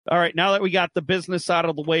All right, now that we got the business out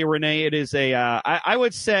of the way, Renee, it is I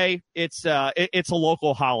would say it's a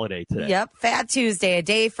local holiday today. Yep, Fat Tuesday, a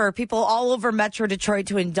day for people all over Metro Detroit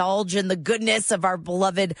to indulge in the goodness of our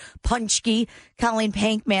beloved Paczki. Colleen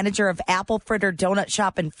Pank, manager of Apple Fritter Donut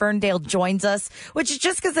Shop in Ferndale, joins us, which is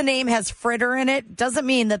just because the name has fritter in it doesn't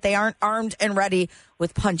mean that they aren't armed and ready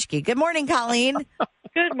with Paczki. Good morning, Colleen.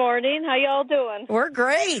 Good morning. How y'all doing? We're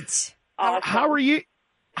great. Awesome. How are you?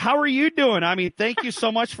 How are you doing? I mean, thank you so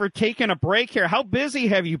much for taking a break here. How busy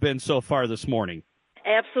have you been so far this morning?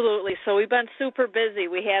 Absolutely. So we've been super busy.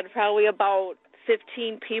 We had probably about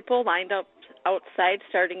 15 people lined up outside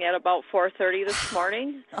starting at about 4:30 this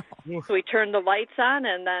morning. So we turned the lights on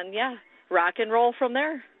and then, rock and roll from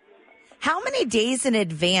there. How many days in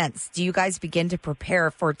advance do you guys begin to prepare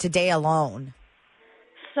for today alone?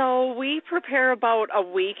 So we prepare about a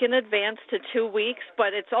week in advance to 2 weeks,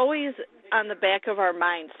 but it's always on the back of our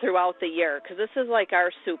minds throughout the year because this is like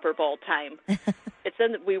our Super Bowl time.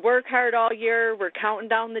 We work hard all year. We're counting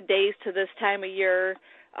down the days to this time of year.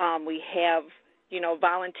 We have,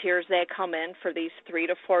 volunteers that come in for these 3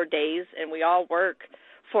 to 4 days, and we all work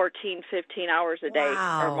 14, 15 hours a day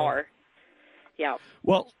or more. Yeah.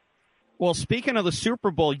 Well, speaking of the Super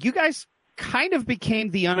Bowl, you guys kind of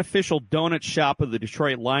became the unofficial donut shop of the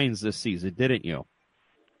Detroit Lions this season, didn't you?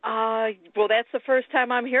 Well, that's the first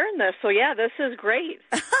time I'm hearing this. So, this is great.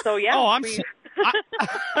 So, yeah. I'm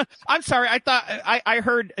sorry. I thought I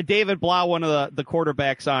heard David Blau, one of the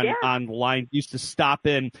quarterbacks on the line, used to stop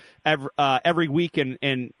in every week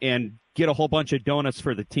and get a whole bunch of donuts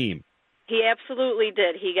for the team. He absolutely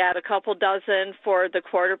did. He got a couple dozen for the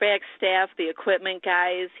quarterback staff, the equipment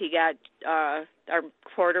guys. He got our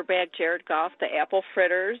quarterback, Jared Goff, the apple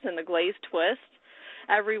fritters and the glazed twist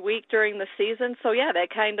every week during the season. So, that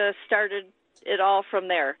kind of started it all from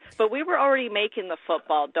there. But we were already making the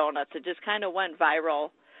football donuts. It just kind of went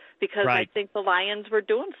viral because I think the Lions were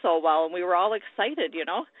doing so well, and we were all excited,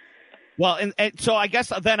 Well, and so I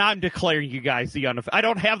guess then I'm declaring you guys the unofficial. I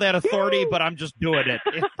don't have that authority, but I'm just doing it.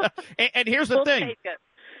 And here's the thing.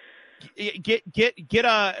 Get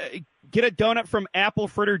a donut from Apple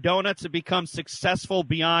Fritter Donuts and become successful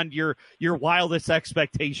beyond your wildest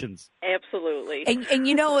expectations. Absolutely. And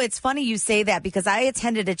it's funny you say that because I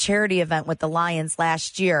attended a charity event with the Lions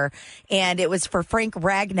last year, and it was for Frank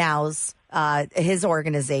Ragnow's his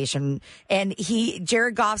organization, and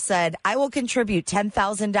Jared Goff said, "I will contribute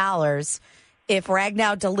 $10,000 if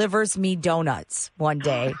Ragnow delivers me donuts one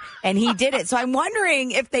day." And he did it. So I'm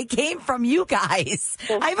wondering if they came from you guys.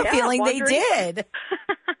 Well, I have a feeling they did.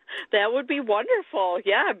 That would be wonderful.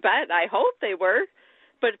 Yeah, I bet. I hope they were.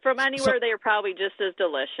 But from anywhere, they were probably just as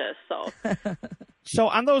delicious. So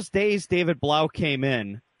on those days David Blau came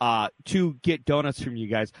in to get donuts from you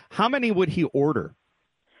guys, how many would he order?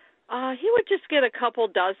 He would just get a couple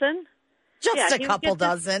dozen. Just a couple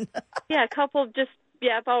dozen. A couple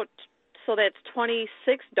about, so that's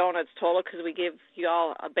 26 donuts total because we give you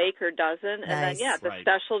all a baker dozen. And then, the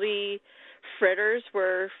specialty fritters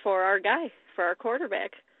were for our guy, for our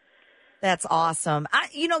quarterback. That's awesome.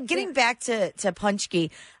 Getting back to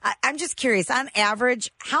Paczki, I'm just curious, on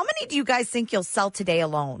average, how many do you guys think you'll sell today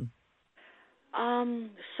alone?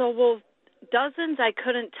 Dozens, I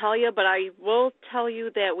couldn't tell you, but I will tell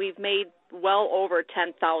you that we've made well over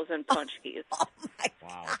 10,000 Paczkis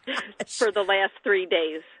for the last 3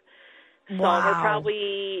 days. So we're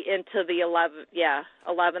probably into the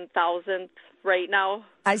 11,000 right now.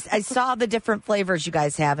 I saw the different flavors you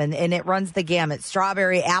guys have, and it runs the gamut.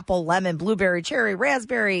 Strawberry, apple, lemon, blueberry, cherry,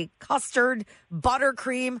 raspberry, custard,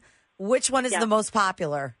 buttercream. Which one is the most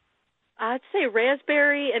popular? I'd say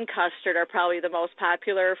raspberry and custard are probably the most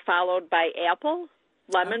popular, followed by apple.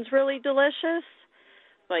 Lemon's really delicious.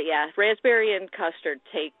 But, raspberry and custard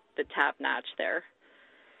take the top notch there.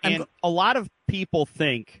 And a lot of people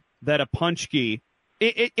think that a Paczki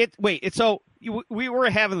we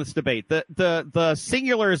were having this debate. The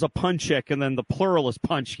singular is a punchik and then the plural is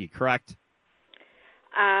Paczki, correct?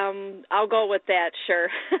 I'll go with that, sure.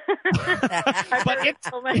 But it's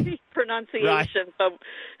so many pronunciations.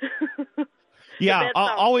 Right.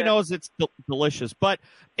 All we know is it's delicious, but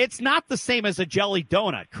it's not the same as a jelly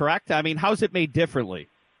donut, correct? I mean, how's it made differently?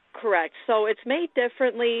 Correct. So it's made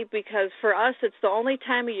differently because for us, it's the only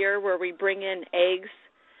time of year where we bring in eggs,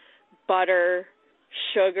 butter,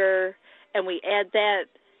 sugar, and we add that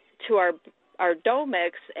to our dough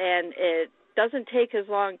mix, and it doesn't take as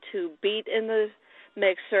long to beat in the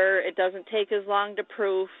mixer. It doesn't take as long to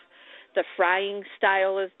proof. The frying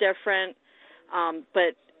style is different,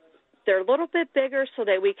 but they're a little bit bigger so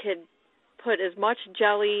that we could put as much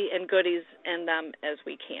jelly and goodies in them as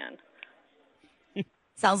we can.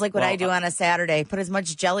 Sounds like what I do on a Saturday. Put as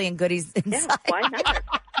much jelly and goodies inside. Yeah, why not?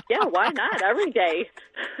 Yeah, why not? Every day.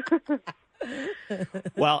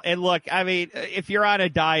 Well, and look, I mean, if you're on a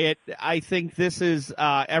diet, I think this is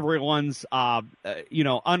everyone's,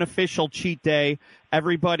 unofficial cheat day.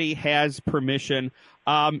 Everybody has permission.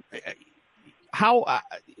 Are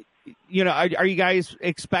you guys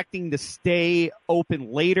expecting to stay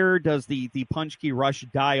open later? Does the Paczki rush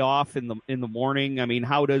die off in the morning? I mean,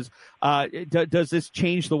 how does this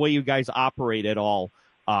change the way you guys operate at all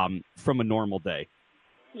from a normal day?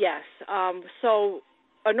 Yes. So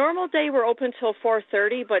a normal day we're open till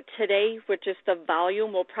 4:30, but today, with just the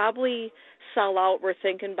volume, we'll probably sell out. We're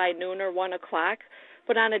thinking by noon or 1 o'clock.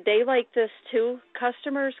 But on a day like this too,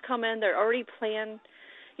 customers come in. They're already planned,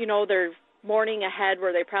 their morning ahead,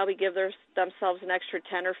 where they probably give themselves an extra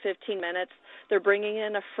 10 or 15 minutes. They're bringing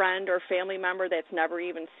in a friend or family member that's never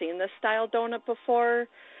even seen this style donut before,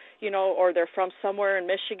 or they're from somewhere in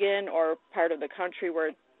Michigan or part of the country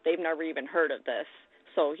where they've never even heard of this.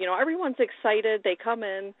 So, everyone's excited. They come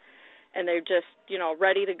in and they're just,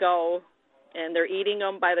 ready to go, and they're eating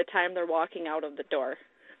them by the time they're walking out of the door.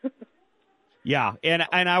 Yeah, and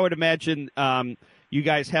I would imagine you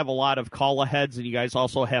guys have a lot of call-aheads, and you guys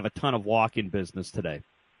also have a ton of walk-in business today.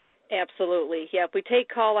 Absolutely. Yeah, if we take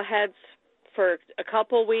call-aheads for a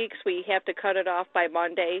couple weeks, we have to cut it off by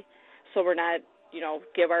Monday, so we're not,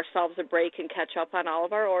 give ourselves a break and catch up on all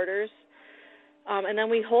of our orders. And then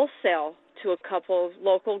we wholesale to a couple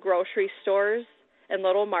local grocery stores and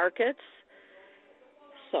little markets.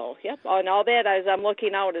 So, yep, and all that, as I'm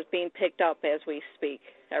looking out, is being picked up as we speak.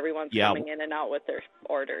 Everyone's coming in and out with their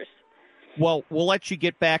orders. Well, we'll let you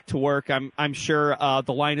get back to work. I'm sure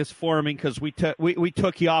the line is forming because we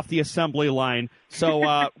took you off the assembly line.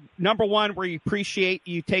 So, number one, we appreciate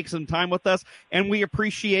you take some time with us, and we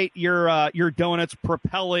appreciate your donuts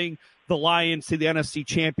propelling the Lions to the NFC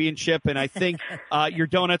Championship, and I think your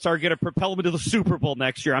donuts are going to propel them to the Super Bowl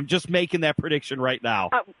next year. I'm just making that prediction right now.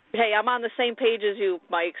 Hey, I'm on the same page as you,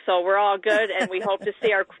 Mike, so we're all good, and we hope to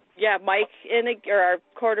see Mike or our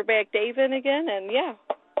quarterback Dave in again, and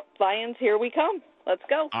Lions, here we come. Let's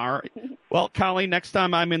go. All right. Well, Colleen, next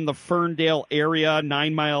time I'm in the Ferndale area,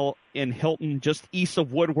 9 Mile in Hilton, just east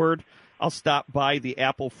of Woodward, I'll stop by the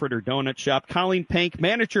Apple Fritter Donut Shop. Colleen Pank,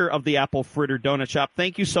 manager of the Apple Fritter Donut Shop,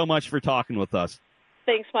 thank you so much for talking with us.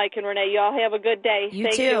 Thanks, Mike and Renee. You all have a good day.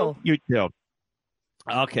 You too. You too.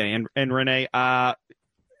 Okay, and Renee, I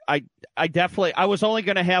was only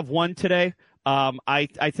going to have one today.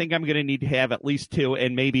 I think I'm going to need to have at least two,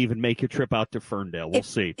 and maybe even make a trip out to Ferndale. We'll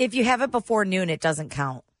see. If you have it before noon, it doesn't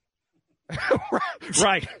count.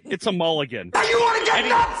 Right. It's a mulligan. Now you want to get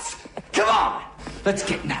nuts? Come on. Let's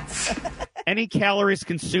get nuts. Any calories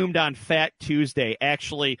consumed on Fat Tuesday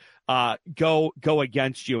actually go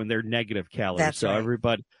against you, and they're negative calories. That's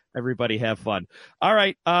right. Everybody have fun. All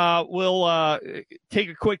right. We'll take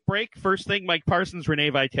a quick break. First thing, Mike Parsons,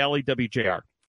 Renee Vitale, WJR.